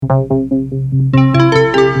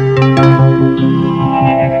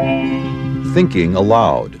Thinking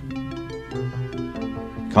Aloud.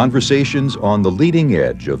 Conversations on the leading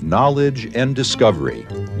edge of knowledge and discovery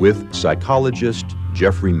with psychologist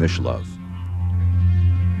Jeffrey Mishlove.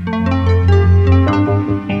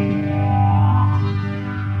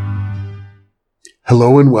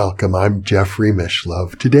 Hello and welcome. I'm Jeffrey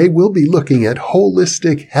Mishlove. Today we'll be looking at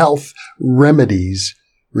holistic health remedies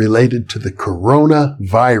related to the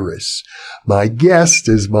coronavirus. My guest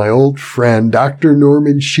is my old friend, Dr.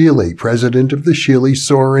 Norman Shealy, president of the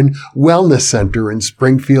Shealy-Soren Wellness Center in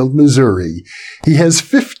Springfield, Missouri. He has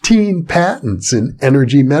 15 patents in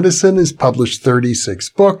energy medicine, has published 36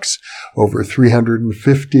 books, over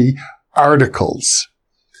 350 articles.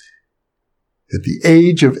 At the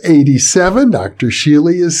age of 87, Dr.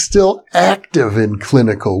 Shealy is still active in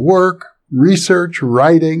clinical work, research,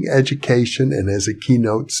 writing, education, and as a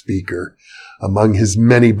keynote speaker. Among his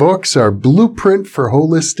many books are Blueprint for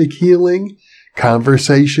Holistic Healing,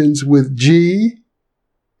 Conversations with G,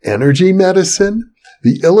 Energy Medicine,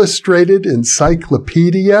 the Illustrated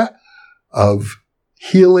Encyclopedia of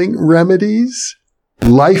Healing Remedies,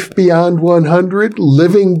 Life Beyond 100,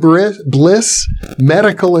 Living Bliss,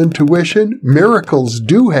 Medical Intuition, Miracles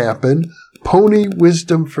Do Happen, Pony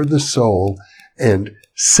Wisdom for the Soul, and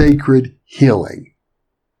Sacred Healing.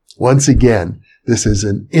 Once again, this is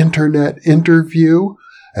an internet interview,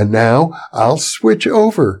 and now I'll switch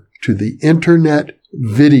over to the internet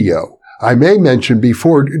video. I may mention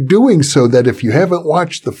before doing so that if you haven't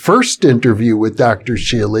watched the first interview with Dr.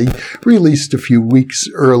 Shealy, released a few weeks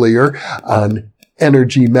earlier on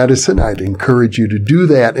energy medicine, I'd encourage you to do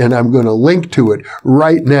that, and I'm going to link to it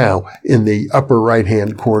right now in the upper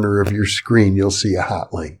right-hand corner of your screen. You'll see a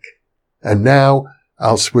hot link. And now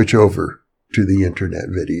I'll switch over to the internet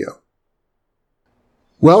video.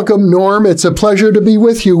 Welcome, Norm. It's a pleasure to be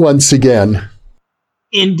with you once again.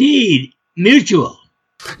 Indeed. Mutual.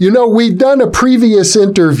 You know, we've done a previous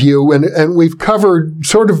interview and we've covered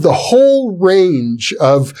sort of the whole range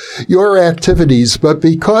of your activities, but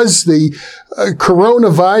because the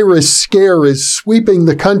coronavirus scare is sweeping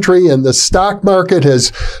the country and the stock market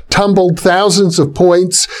has tumbled thousands of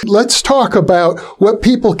points, let's talk about what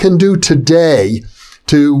people can do today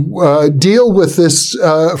to deal with this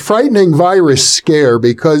frightening virus scare,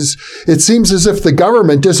 because it seems as if the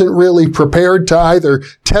government isn't really prepared to either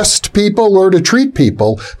test people or to treat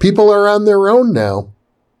people. People are on their own now.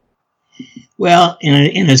 Well,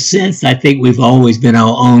 in a sense, I think we've always been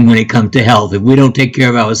our own when it comes to health. If we don't take care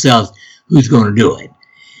of ourselves, who's going to do it?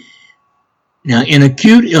 Now, in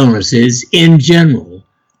acute illnesses, in general,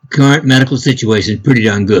 the current medical situation is pretty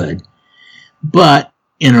darn good. But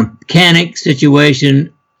in a panic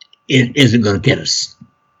situation, it isn't going to get us.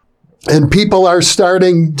 And people are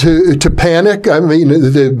starting to panic. I mean,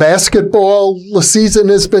 the basketball season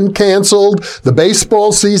has been canceled. The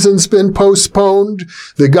baseball season's been postponed.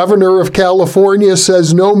 The governor of California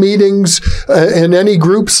says no meetings in any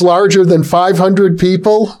groups larger than 500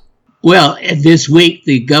 people. Well, this week,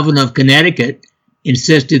 the governor of Connecticut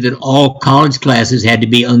insisted that all college classes had to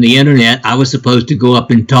be on the internet. I was supposed to go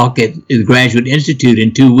up and talk at the Graduate Institute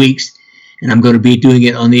in 2 weeks, and I'm going to be doing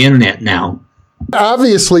it on the internet now.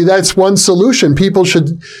 Obviously, that's one solution. People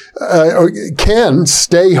should can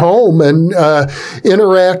stay home and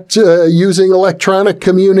interact using electronic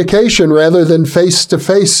communication rather than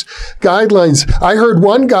face-to-face guidelines. I heard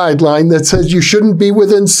one guideline that says you shouldn't be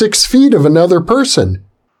within 6 feet of another person.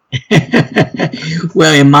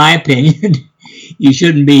 Well, in my opinion, you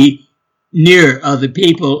shouldn't be near other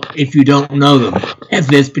people if you don't know them at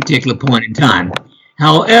this particular point in time.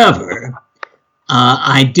 However,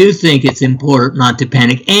 I do think it's important not to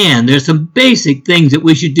panic, and there's some basic things that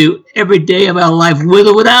we should do every day of our life with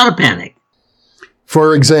or without a panic.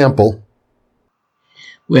 For example?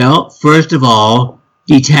 Well, first of all,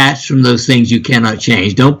 detach from those things you cannot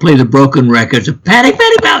change. Don't play the broken records of panic,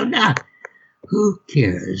 nah. Who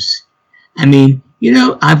cares? I mean, you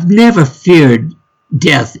know, I've never feared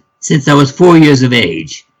death since I was 4 years of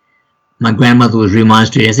age. My grandmother was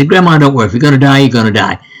remonstrating. I said, Grandma, don't worry. If you're going to die, you're going to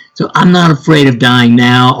die. So I'm not afraid of dying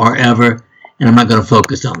now or ever, and I'm not going to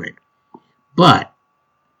focus on it. But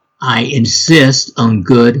I insist on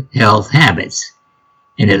good health habits.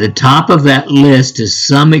 And at the top of that list, to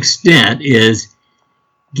some extent, is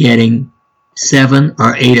getting 7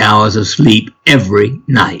 or 8 hours of sleep every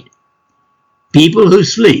night. People who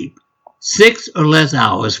sleep 6 or less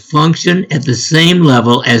hours function at the same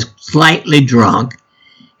level as slightly drunk,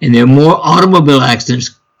 and there are more automobile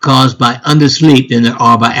accidents caused by undersleep than there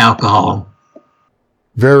are by alcohol.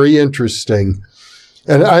 Very interesting.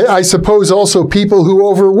 And I suppose also people who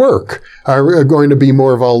overwork are going to be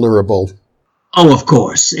more vulnerable. Oh, of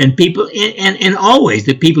course. And people, and always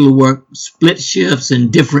the people who work split shifts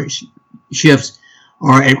and different shifts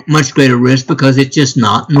are at much greater risk because it's just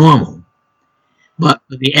not normal. But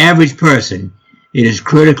for the average person, it is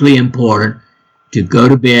critically important to go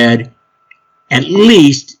to bed at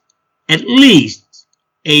least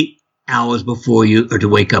 8 hours before you are to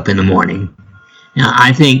wake up in the morning. Now,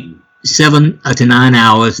 I think 7 to 9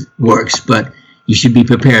 hours works, but you should be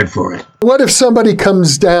prepared for it. What if somebody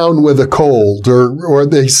comes down with a cold or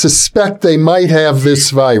they suspect they might have this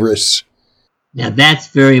virus? Now, that's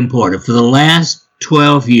very important. For the last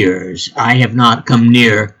 12 years, I have not come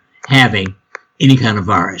near having any kind of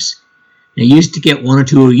virus. I used to get 1 or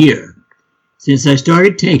 2 a year. Since I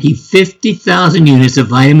started taking 50,000 units of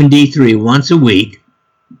vitamin D3 once a week,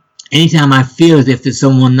 anytime I feel as if there's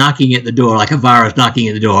someone knocking at the door, like a virus knocking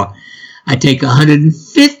at the door, I take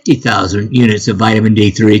 150,000 units of vitamin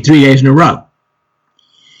D3 3 days in a row.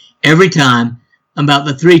 Every time, about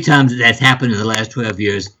the 3 times that's happened in the last 12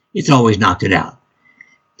 years, it's always knocked it out.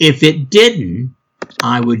 If it didn't,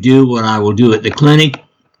 I would do what I will do at the clinic,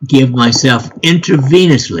 give myself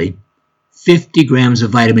intravenously 50 grams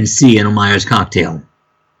of vitamin C in a Myers cocktail.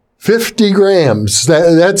 50 grams.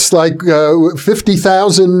 That's like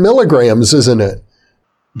 50,000 milligrams, isn't it?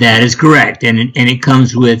 That is correct. And it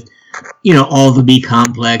comes with, all the B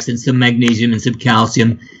complex and some magnesium and some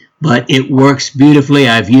calcium, but it works beautifully.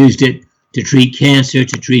 I've used it to treat cancer,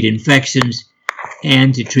 to treat infections,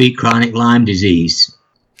 and to treat chronic Lyme disease.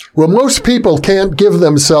 Well, most people can't give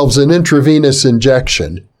themselves an intravenous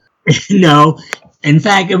injection. No. In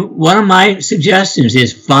fact, one of my suggestions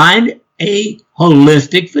is find a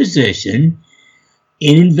holistic physician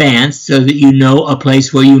in advance so that you know a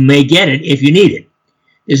place where you may get it if you need it.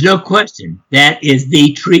 There's no question that is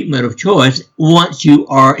the treatment of choice once you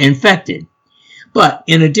are infected. But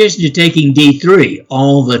in addition to taking D3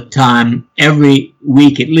 all the time, every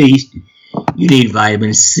week at least, you need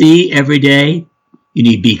vitamin C every day, you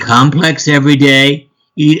need B complex every day,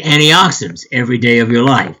 you need antioxidants every day of your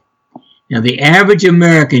life. Now, the average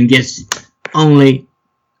American gets only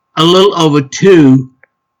a little over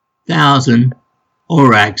 2,000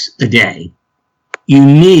 ORACs a day. You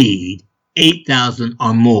need 8,000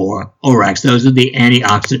 or more ORACs. Those are the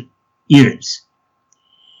antioxidant units.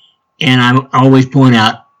 And I always point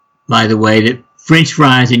out, by the way, that French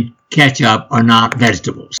fries and ketchup are not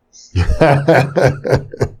vegetables.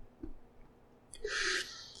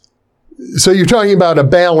 So you're talking about a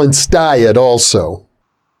balanced diet also.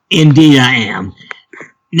 Indeed, I am.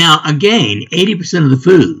 Now, again, 80% of the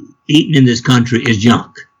food eaten in this country is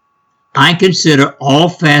junk. I consider all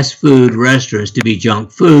fast food restaurants to be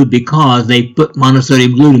junk food because they put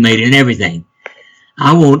monosodium glutamate in everything.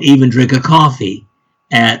 I won't even drink a coffee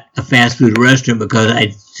at a fast food restaurant because I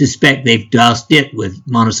suspect they've doused it with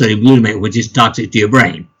monosodium glutamate, which is toxic to your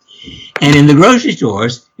brain. And in the grocery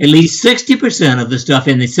stores, at least 60% of the stuff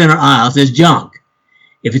in the center aisles is junk.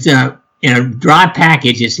 If it's in a dry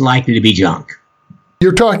package, it's likely to be junk.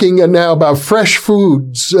 You're talking now about fresh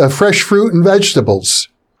foods, fresh fruit and vegetables.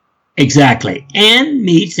 Exactly. And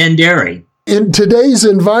meats and dairy. In today's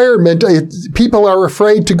environment, people are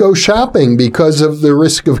afraid to go shopping because of the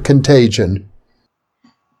risk of contagion.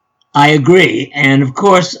 I agree. And of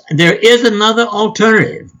course, there is another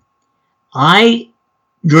alternative. I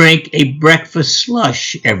drink a breakfast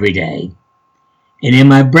slush every day. And in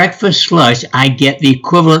my breakfast slush, I get the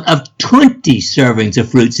equivalent of 20 servings of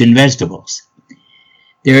fruits and vegetables.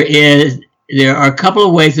 There are a couple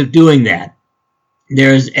of ways of doing that.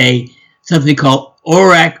 There's something called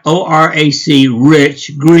ORAC, O-R-A-C,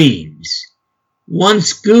 rich greens. 1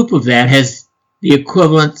 scoop of that has the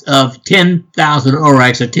equivalent of 10,000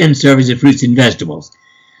 ORACs, or 10 servings of fruits and vegetables.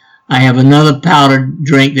 I have another powdered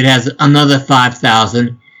drink that has another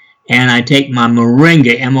 5,000, and I take my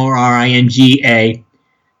Moringa, M-O-R-I-N-G-A,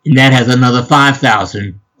 and that has another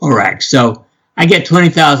 5,000 ORACs. So I get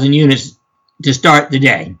 20,000 units to start the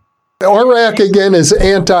day. ORAC, again, is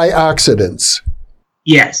antioxidants.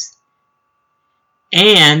 Yes.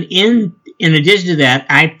 And in addition to that,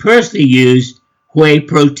 I personally use whey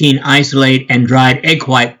protein isolate and dried egg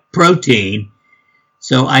white protein.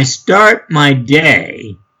 So I start my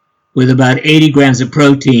day with about 80 grams of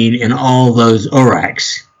protein in all those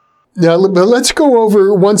ORACs. Now, let's go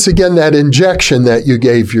over once again that injection that you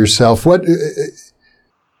gave yourself.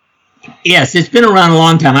 Yes, it's been around a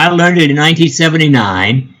long time. I learned it in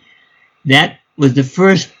 1979. That was the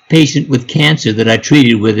first patient with cancer that I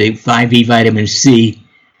treated with a 5E vitamin C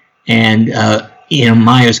and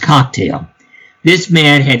Myers cocktail. This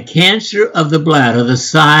man had cancer of the bladder the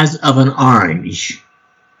size of an orange.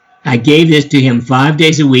 I gave this to him 5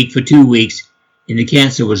 days a week for 2 weeks, and the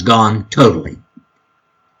cancer was gone totally.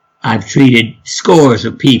 I've treated scores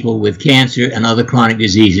of people with cancer and other chronic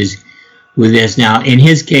diseases with this. Now, in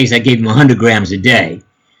his case, I gave him 100 grams a day.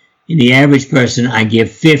 In the average person, I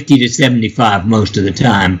give 50 to 75 most of the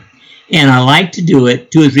time. And I like to do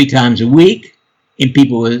it 2 or 3 times a week in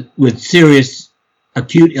people with serious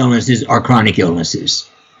acute illnesses or chronic illnesses.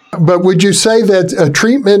 But would you say that a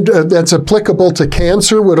treatment that's applicable to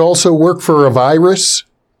cancer would also work for a virus?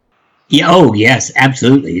 Yeah, oh, yes,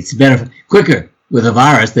 absolutely. It's quicker with a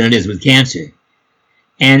virus than it is with cancer.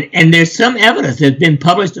 And there's some evidence. There's been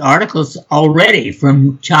published articles already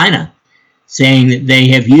from China saying that they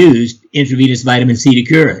have used intravenous vitamin C to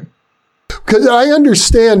cure it. Because I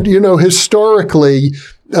understand, historically,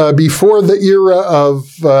 before the era of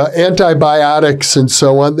antibiotics and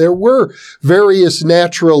so on, there were various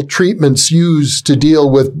natural treatments used to deal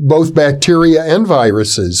with both bacteria and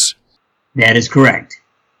viruses. That is correct.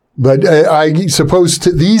 But I suppose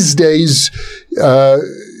these days,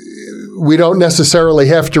 we don't necessarily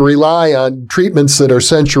have to rely on treatments that are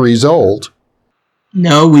centuries old.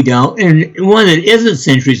 No, we don't. And one that isn't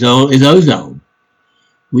centuries old is ozone.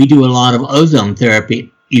 We do a lot of ozone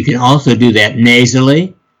therapy. You can also do that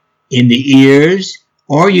nasally, in the ears,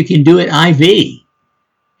 or you can do it IV.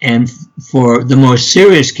 And for the more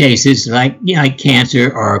serious cases, like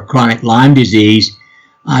cancer or chronic Lyme disease,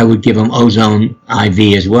 I would give them ozone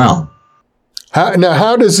IV as well.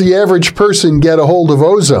 How does the average person get a hold of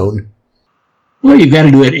ozone? Well, you've got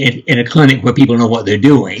to do it in a clinic where people know what they're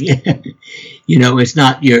doing. It's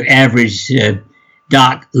not your average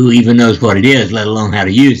doc who even knows what it is, let alone how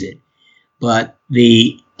to use it. But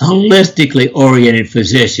the holistically oriented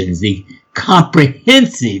physicians, the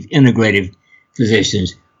comprehensive integrative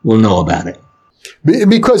physicians will know about it.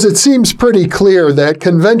 Because it seems pretty clear that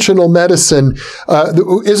conventional medicine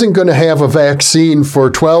isn't going to have a vaccine for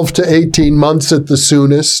 12 to 18 months at the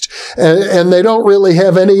soonest, and they don't really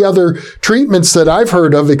have any other treatments that I've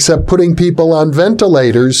heard of except putting people on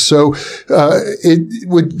ventilators. So it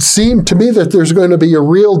would seem to me that there's going to be a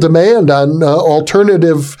real demand on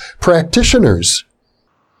alternative practitioners.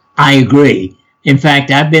 I agree. In fact,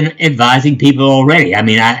 I've been advising people already. I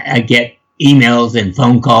mean, I get emails and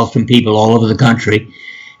phone calls from people all over the country,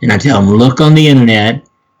 and I tell them, look on the internet,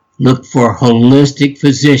 look for holistic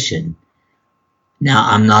physician. Now,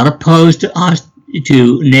 I'm not opposed to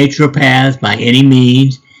naturopaths by any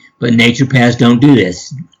means, but naturopaths don't do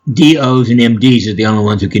this. DOs and MDs are the only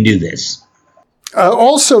ones who can do this.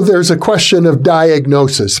 Also, there's a question of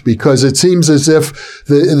diagnosis, because it seems as if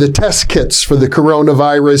the test kits for the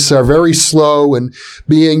coronavirus are very slow and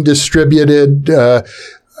being distributed.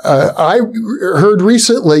 I heard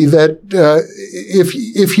recently that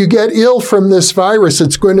if you get ill from this virus,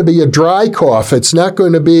 it's going to be a dry cough. It's not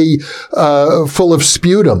going to be full of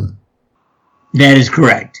sputum. That is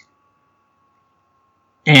correct.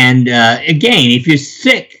 And again, if you're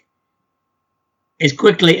sick, as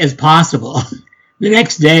quickly as possible, the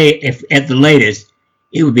next day, if at the latest,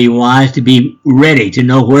 it would be wise to be ready to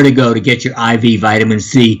know where to go to get your IV vitamin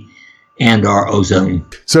C and our ozone.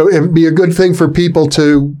 So it would be a good thing for people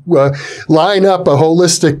to line up a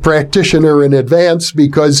holistic practitioner in advance,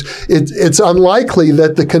 because it's unlikely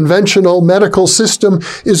that the conventional medical system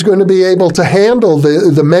is going to be able to handle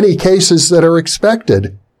the many cases that are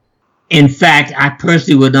expected. In fact, I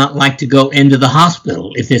personally would not like to go into the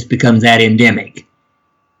hospital if this becomes that endemic.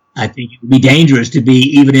 I think it would be dangerous to be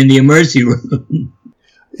even in the emergency room.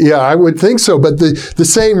 Yeah, I would think so. But the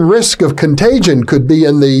same risk of contagion could be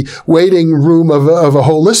in the waiting room of a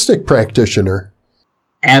holistic practitioner.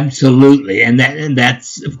 Absolutely. And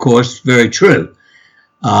that's, of course, very true.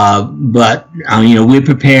 But we're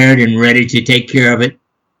prepared and ready to take care of it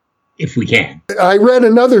if we can. I read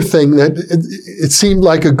another thing that it seemed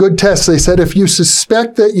like a good test. They said if you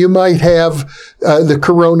suspect that you might have the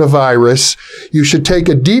coronavirus, you should take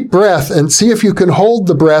a deep breath and see if you can hold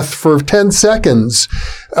the breath for 10 seconds,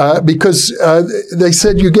 because they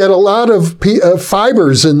said you get a lot of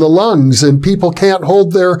fibers in the lungs, and people can't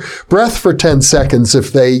hold their breath for 10 seconds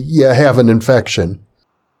if they have an infection.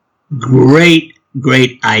 Great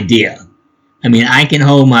idea. I mean, I can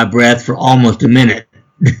hold my breath for almost a minute.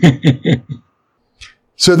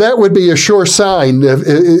 So that would be a sure sign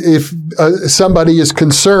if somebody is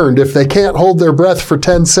concerned. If they can't hold their breath for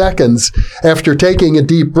 10 seconds after taking a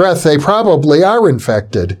deep breath, they probably are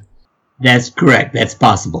infected. That's correct. That's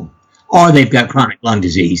possible. Or they've got chronic lung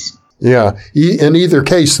disease. Yeah. In either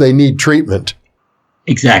case, they need treatment.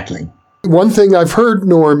 Exactly. One thing I've heard,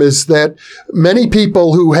 Norm, is that many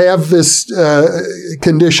people who have this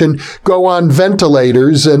condition go on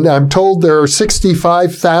ventilators, and I'm told there are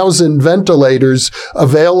 65,000 ventilators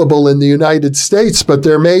available in the United States, but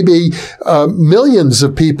there may be millions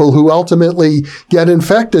of people who ultimately get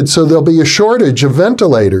infected, so there'll be a shortage of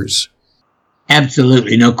ventilators.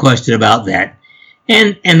 Absolutely, no question about that.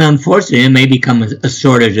 And unfortunately, it may become a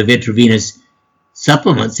shortage of intravenous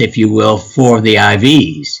supplements, if you will, for the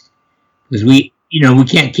IVs. Because we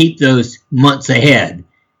can't keep those months ahead.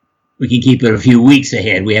 We can keep it a few weeks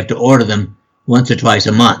ahead. We have to order them once or twice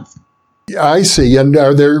a month. I see. And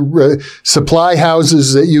are there supply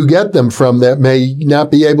houses that you get them from that may not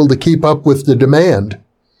be able to keep up with the demand?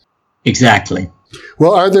 Exactly.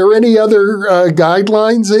 Well, are there any other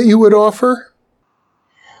guidelines that you would offer?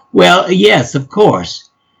 Well, yes, of course.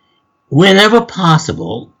 Whenever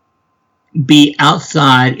possible, be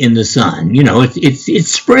outside in the sun. You know,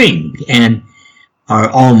 it's spring, or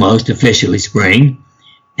almost officially spring.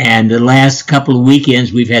 And the last couple of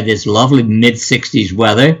weekends, we've had this lovely mid-60s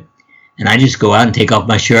weather. And I just go out and take off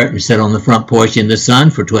my shirt and sit on the front porch in the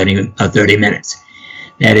sun for 20 or 30 minutes.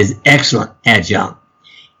 That is excellent adjunct.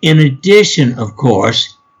 In addition, of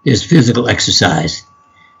course, there's physical exercise.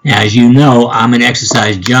 Now, as you know, I'm an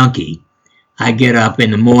exercise junkie. I get up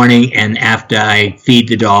in the morning, and after I feed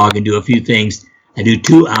the dog and do a few things, I do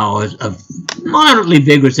 2 hours of moderately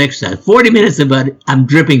vigorous exercise. 40 minutes of it, I'm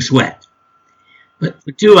dripping sweat. But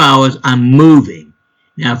for 2 hours, I'm moving.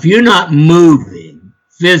 Now, if you're not moving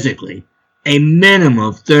physically, a minimum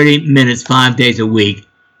of 30 minutes, 5 days a week,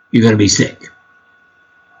 you're going to be sick.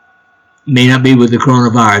 It may not be with the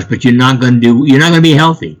coronavirus, but you're not going to be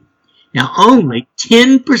healthy. Now, only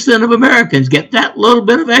 10% of Americans get that little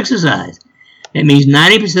bit of exercise. That means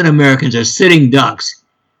 90% of Americans are sitting ducks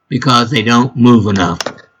because they don't move enough.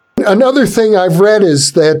 Another thing I've read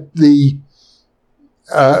is that the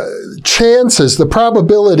chances, the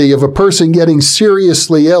probability of a person getting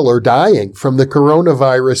seriously ill or dying from the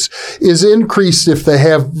coronavirus is increased if they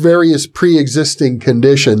have various pre-existing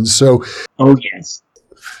conditions. So, oh, yes.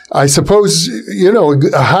 I suppose,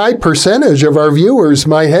 a high percentage of our viewers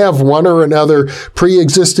might have one or another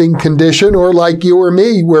pre-existing condition, or like you or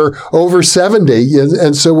me, we're over 70,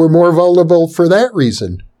 and so we're more vulnerable for that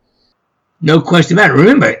reason. No question about it.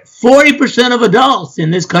 Remember, 40% of adults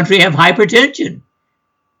in this country have hypertension,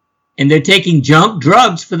 and they're taking junk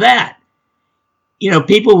drugs for that.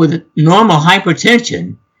 People with normal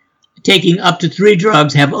hypertension taking up to 3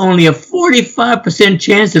 drugs have only a 45%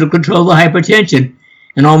 chance it'll control the hypertension,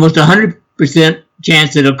 and almost 100%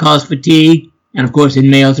 chance that it'll cause fatigue, and of course in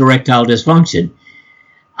males erectile dysfunction.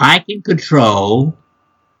 I can control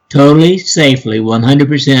totally safely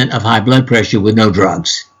 100% of high blood pressure with no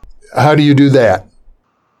drugs. How do you do that?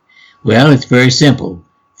 Well, it's very simple.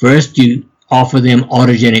 First, you offer them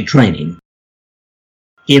autogenic training.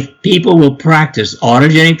 If people will practice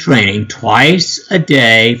autogenic training twice a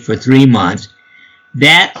day for 3 months,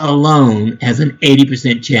 that alone has an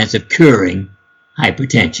 80% chance of curing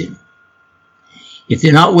hypertension. If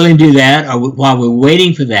they're not willing to do that, or while we're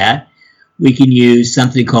waiting for that, we can use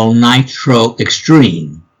something called Nitro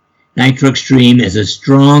Extreme. Nitro Extreme is a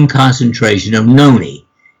strong concentration of noni,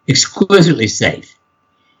 exquisitely safe.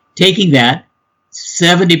 Taking that,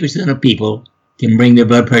 70% of people can bring their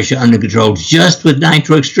blood pressure under control just with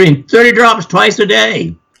Nitro Extreme, 30 drops twice a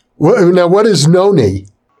day. Now, what is noni?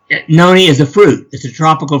 Noni is a fruit. It's a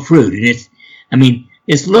tropical fruit. And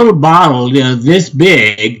this little bottle, this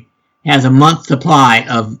big, has a month's supply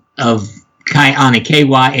of Kyani,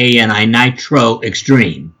 Kyani, Nitro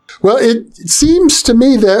Extreme. Well, it seems to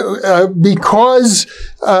me that because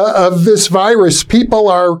of this virus, people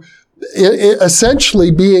are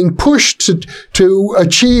essentially being pushed to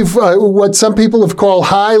achieve what some people have called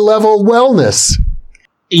high-level wellness.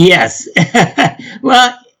 Yes.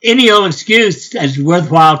 Well, any old excuse is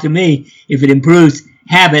worthwhile to me if it improves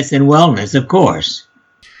habits and wellness, of course.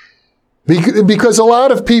 Because a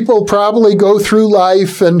lot of people probably go through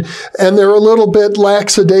life and they're a little bit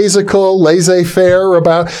lackadaisical, laissez-faire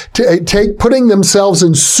about putting themselves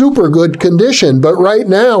in super good condition. But right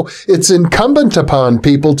now, it's incumbent upon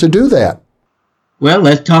people to do that. Well,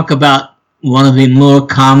 let's talk about one of the more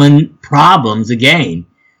common problems again,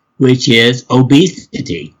 which is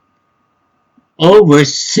obesity. Over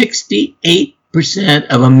 68%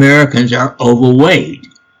 of Americans are overweight.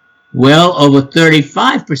 Well over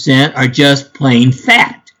 35% are just plain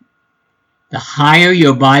fat. The higher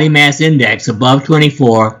your body mass index, above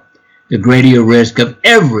 24, the greater your risk of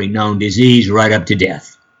every known disease right up to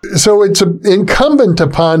death. So it's incumbent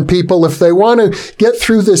upon people, if they want to get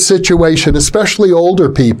through this situation, especially older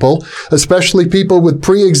people, especially people with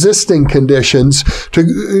pre-existing conditions,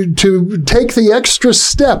 to take the extra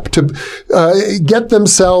step to get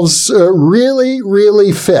themselves really,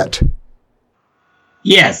 really fit.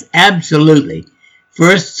 Yes, absolutely.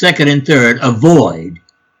 First, second, and third, avoid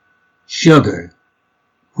sugar,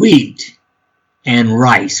 wheat, and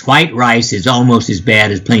rice. White rice is almost as bad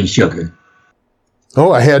as plain sugar.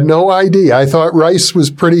 Oh, I had no idea. I thought rice was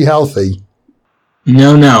pretty healthy.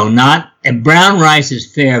 No, not. And brown rice is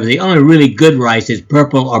fair, but the only really good rice is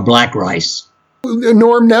purple or black rice.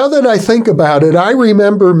 Norm, now that I think about it, I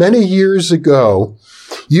remember many years ago,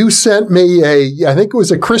 you sent me I think it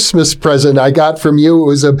was a Christmas present I got from you. It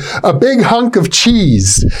was a big hunk of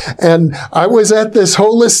cheese. And I was at this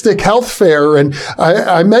holistic health fair, and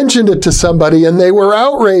I mentioned it to somebody, and they were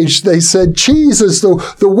outraged. They said, cheese is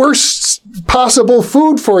the worst possible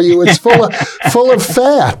food for you. It's full of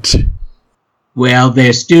fat. Well,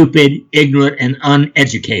 they're stupid, ignorant, and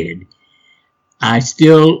uneducated. I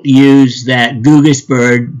still use that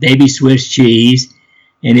Guggisberg baby Swiss cheese.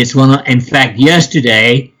 And it's in fact,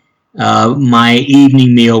 yesterday, my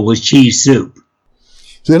evening meal was cheese soup.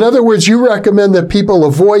 So in other words, you recommend that people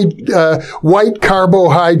avoid white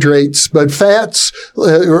carbohydrates, but fats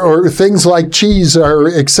or things like cheese are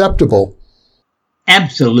acceptable.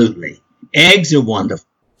 Absolutely. Eggs are wonderful.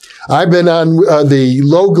 I've been on the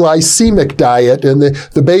low glycemic diet, and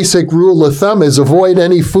the basic rule of thumb is avoid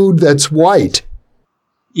any food that's white.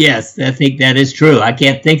 Yes, I think that is true. I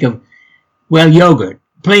can't think of, yogurt.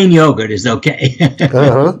 Plain yogurt is okay.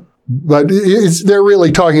 Uh-huh. But they're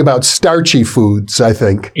really talking about starchy foods, I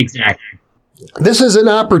think. Exactly. This is an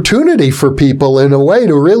opportunity for people, in a way,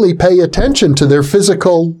 to really pay attention to their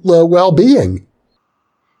physical well-being.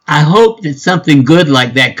 I hope that something good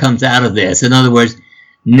like that comes out of this. In other words,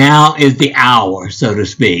 now is the hour, so to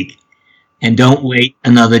speak, and don't wait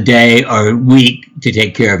another day or week to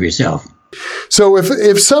take care of yourself. So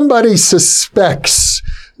if somebody suspects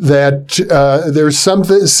that there's some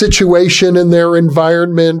situation in their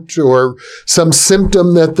environment or some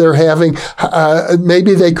symptom that they're having,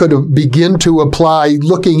 maybe they could begin to apply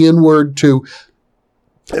looking inward to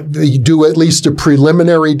do at least a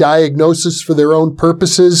preliminary diagnosis for their own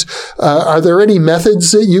purposes. Are there any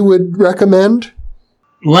methods that you would recommend?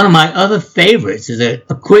 One of my other favorites is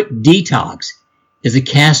a quick detox, is a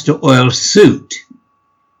castor oil suit.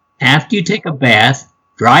 After you take a bath,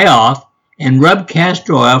 dry off, and rub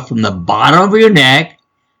castor oil from the bottom of your neck,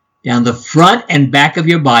 down the front and back of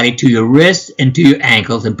your body to your wrists and to your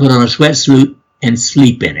ankles, and put on a sweatsuit and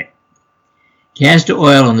sleep in it. Castor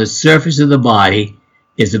oil on the surface of the body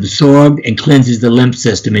is absorbed and cleanses the lymph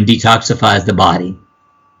system and detoxifies the body.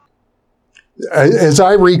 As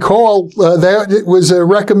I recall, that was a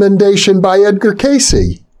recommendation by Edgar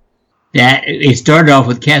Cayce. It started off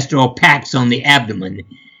with castor oil packs on the abdomen,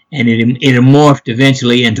 and it morphed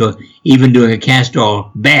eventually into even doing a castor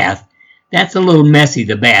oil bath. That's a little messy,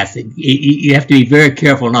 the bath. You have to be very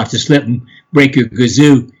careful not to slip and break your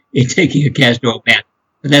kazoo in taking a castor oil bath.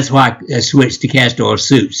 But that's why I switched to castor oil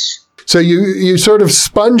suits. So you sort of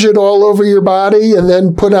sponge it all over your body and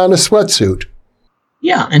then put on a sweatsuit.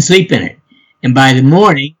 Yeah, and sleep in it. And by the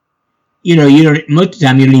morning, most of the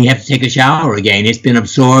time you don't even have to take a shower again. It's been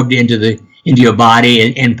absorbed into your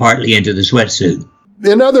body and partly into the sweatsuit.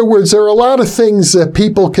 In other words, there are a lot of things that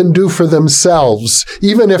people can do for themselves,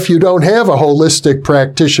 even if you don't have a holistic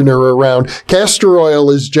practitioner around. Castor oil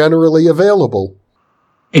is generally available.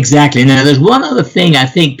 Exactly. Now, there's one other thing I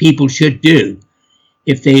think people should do,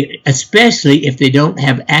 especially if they don't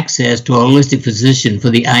have access to a holistic physician for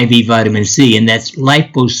the IV vitamin C, and that's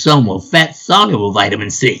liposomal, fat-soluble vitamin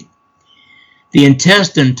C. The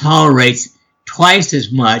intestine tolerates twice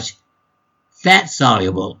as much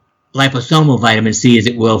fat-soluble liposomal vitamin C as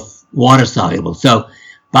it will water-soluble. So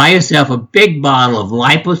buy yourself a big bottle of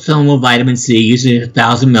liposomal vitamin C, usually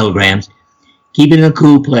 1,000 milligrams. Keep it in a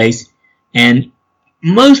cool place. And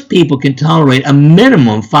most people can tolerate a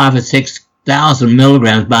minimum 5,000 or 6,000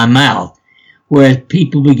 milligrams by mouth, whereas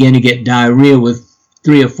people begin to get diarrhea with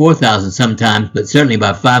 3,000 or 4,000 sometimes, but certainly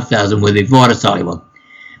about 5,000 with the water-soluble.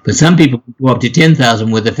 But some people go up to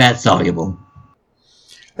 10,000 with the fat-soluble.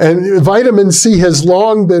 And vitamin C has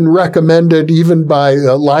long been recommended even by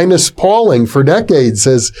Linus Pauling for decades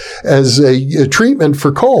as a treatment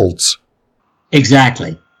for colds.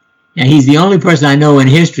 Exactly. And he's the only person I know in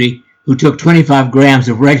history who took 25 grams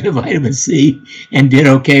of regular vitamin C and did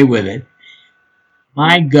okay with it.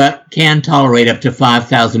 My gut can tolerate up to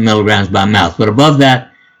 5,000 milligrams by mouth, but above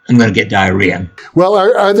that, I'm going to get diarrhea. Well,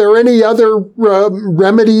 are there any other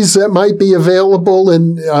remedies that might be available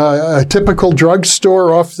in a typical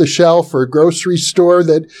drugstore off the shelf or grocery store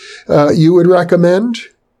that you would recommend?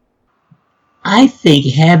 I think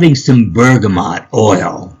having some bergamot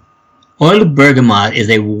oil. Oil of bergamot is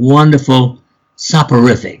a wonderful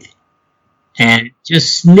soporific. And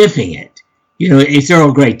just sniffing it, it's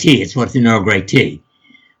Earl Grey tea. It's what's in Earl Grey tea.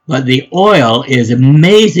 But the oil is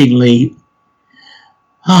amazingly,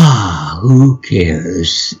 who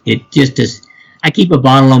cares? It just is. I keep a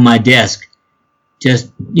bottle on my desk,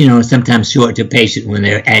 just, sometimes show it to a patient when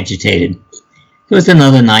they're agitated. So it's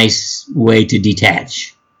another nice way to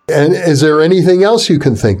detach. And is there anything else you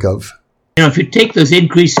can think of? If you take those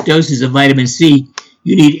increased doses of vitamin C,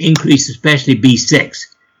 you need increased, especially B6.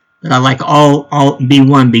 But I like all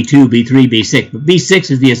B1, B2, B3, B6. But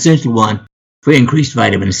B6 is the essential one for increased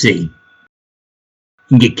vitamin C. You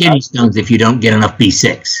can get kidney stones if you don't get enough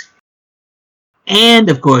B6. And,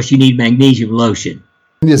 of course, you need magnesium lotion.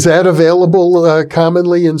 Is that available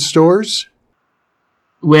commonly in stores?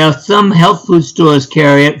 Well, some health food stores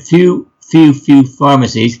carry it, few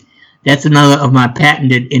pharmacies. That's another of my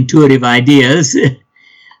patented intuitive ideas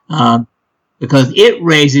because it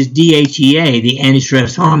raises DHEA, the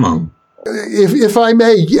anti-stress hormone. If I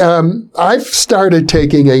may, I've started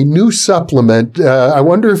taking a new supplement. I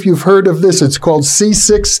wonder if you've heard of this. It's called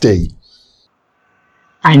C60.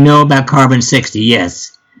 I know about carbon 60,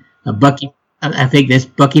 yes. Bucky, I think that's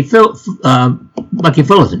Bucky Fullerton.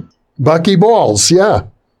 Bucky Balls, yeah.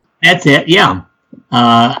 That's it, yeah.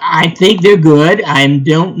 I think they're good. I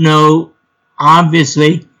don't know.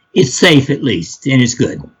 Obviously, it's safe at least, and it's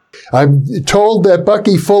good. I'm told that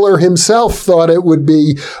Bucky Fuller himself thought it would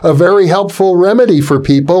be a very helpful remedy for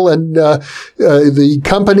people, and the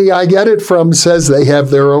company I get it from says they have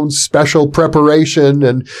their own special preparation,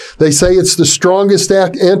 and they say it's the strongest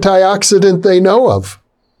antioxidant they know of.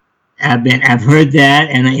 I've heard that,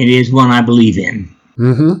 and it is one I believe in.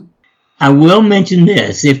 Mm-hmm. I will mention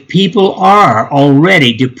this. If people are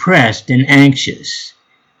already depressed and anxious,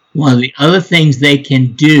 one of the other things they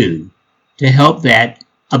can do to help that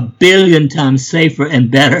 1 billion times safer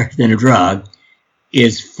and better than a drug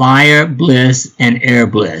is Fire Bliss and Air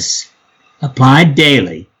Bliss. Applied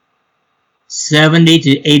daily, 70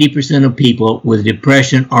 to 80% of people with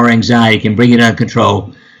depression or anxiety can bring it under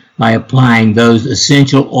control by applying those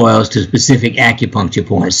essential oils to specific acupuncture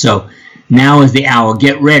points. So now is the hour.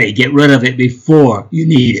 Get ready. Get rid of it before you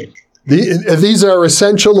need it. These are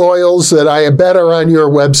essential oils that I bet are on your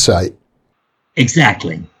website.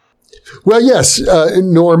 Exactly. Well, yes,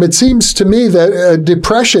 Norm, it seems to me that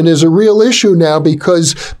depression is a real issue now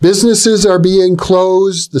because businesses are being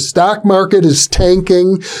closed, the stock market is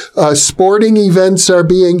tanking, sporting events are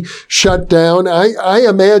being shut down. I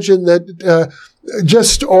imagine that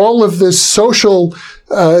just all of this social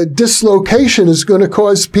dislocation is going to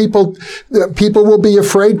cause people will be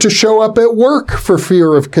afraid to show up at work for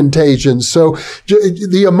fear of contagion. So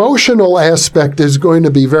the emotional aspect is going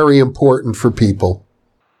to be very important for people.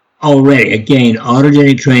 Already, again,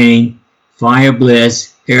 autogenic training, Fire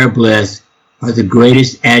Bliss, Air Bliss are the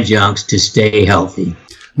greatest adjuncts to stay healthy.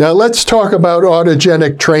 Now, let's talk about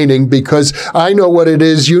autogenic training because I know what it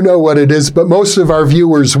is, you know what it is, but most of our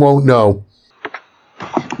viewers won't know.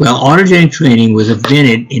 Well, autogenic training was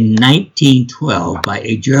invented in 1912 by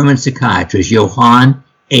a German psychiatrist, Johann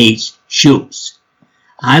H. Schultz.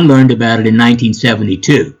 I learned about it in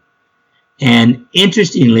 1972. And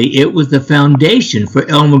interestingly, it was the foundation for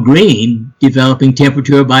Elmer Green developing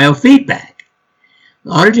temperature biofeedback.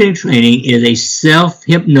 Autogenic training is a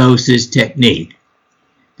self-hypnosis technique.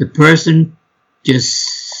 The person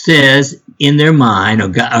just says in their mind,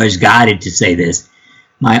 or is guided to say this,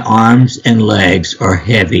 my arms and legs are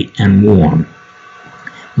heavy and warm.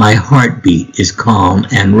 My heartbeat is calm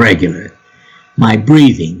and regular. My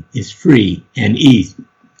breathing is free and easy.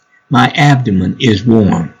 My abdomen is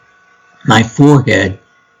warm. My forehead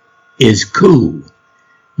is cool.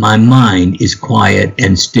 My mind is quiet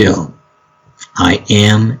and still. I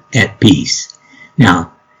am at peace.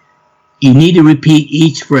 Now, you need to repeat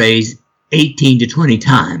each phrase 18 to 20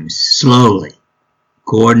 times, slowly,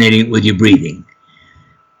 coordinating it with your breathing.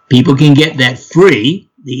 People can get that free,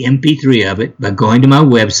 the MP3 of it, by going to my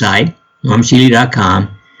website,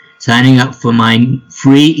 normshealy.com, signing up for my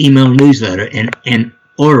free email newsletter, and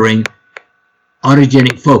ordering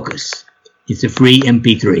Autogenic Focus. It's a free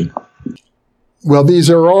MP3. Well, these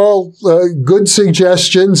are all good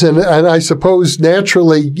suggestions, and I suppose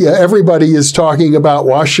naturally everybody is talking about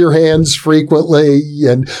wash your hands frequently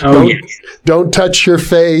and don't touch your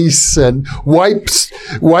face and wipe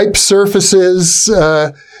surfaces.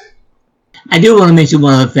 I do want to mention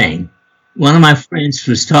one other thing. One of my friends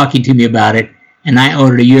was talking to me about it, and I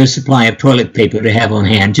ordered a year's supply of toilet paper to have on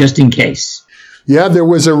hand, just in case. Yeah, there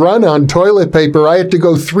was a run on toilet paper. I had to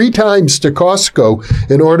go 3 times to Costco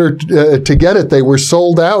in order to get it. They were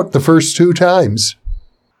sold out the first 2 times.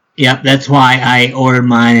 Yep, that's why I ordered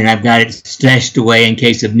mine, and I've got it stashed away in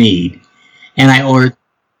case of need. And I ordered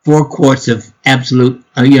 4 quarts of absolute,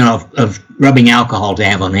 of rubbing alcohol to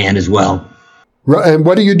have on hand as well. And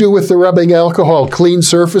what do you do with the rubbing alcohol? Clean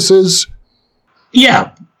surfaces?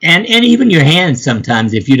 Yeah, and even your hands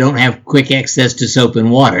sometimes if you don't have quick access to soap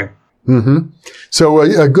and water. Mm-hmm. So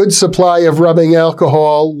a good supply of rubbing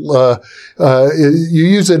alcohol, you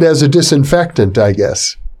use it as a disinfectant, I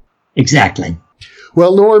guess. Exactly.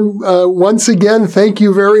 Well, Norm, once again, thank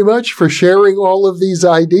you very much for sharing all of these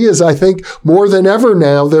ideas. I think more than ever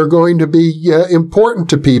now, they're going to be important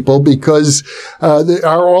to people because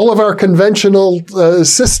all of our conventional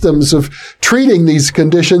systems of treating these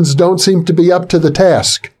conditions don't seem to be up to the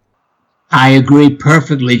task. I agree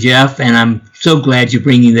perfectly, Jeff, and I'm so glad you're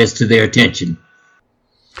bringing this to their attention.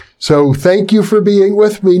 So thank you for being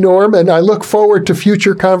with me, Norm, and I look forward to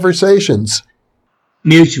future conversations.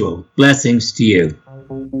 Mutual blessings to you.